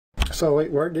So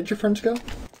wait, where did your friends go?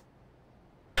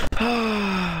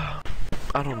 I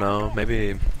don't know,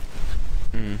 maybe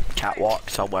catwalk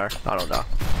somewhere. I don't know.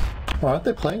 Why aren't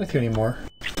they playing with you anymore?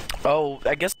 Oh,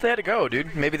 I guess they had to go,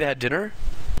 dude. Maybe they had dinner?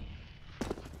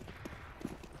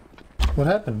 What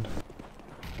happened?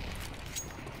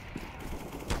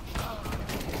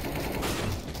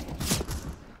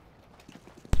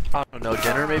 I don't know,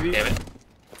 dinner maybe? Damn it.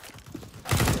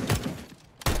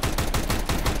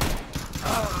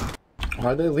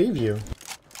 Why'd they leave you?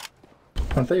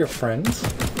 Aren't they your friends?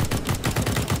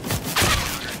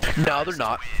 No, they're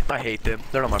not. I hate them.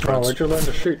 They're not my Oh, friends. where'd you learn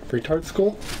to shoot? Retard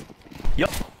school? Yup.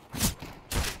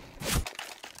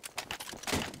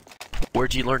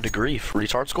 Where'd you learn to grief?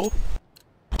 Retard school?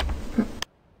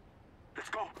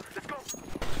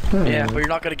 Yeah, but you're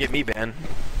not gonna get me banned.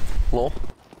 Lol.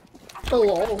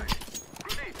 Hello.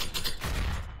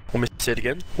 Let me say it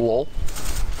again. Lol.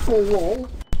 Hello.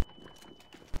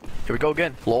 Here we go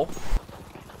again. Lol.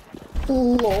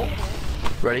 Hello.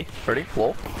 Ready? Ready?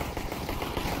 Lol.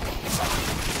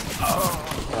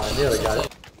 I nearly got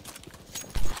it.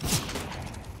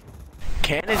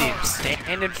 Kennedy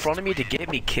stand in front of me to get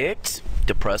me kicked?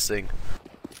 Depressing.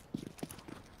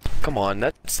 Come on,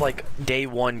 that's like day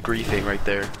one griefing right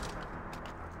there.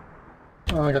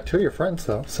 Oh, I got two of your friends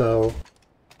though, so...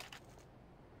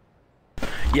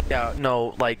 Yeah,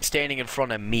 no, like standing in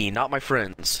front of me, not my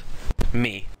friends.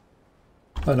 Me.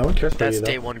 Oh, no one cares for That's you though.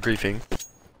 day one griefing.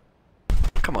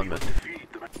 Come on, man.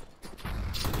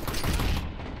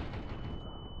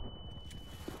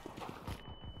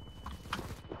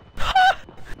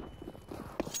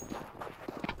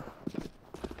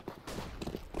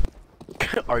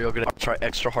 Are you gonna try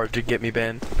extra hard to get me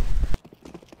banned?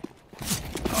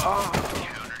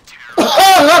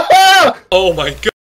 Oh my god!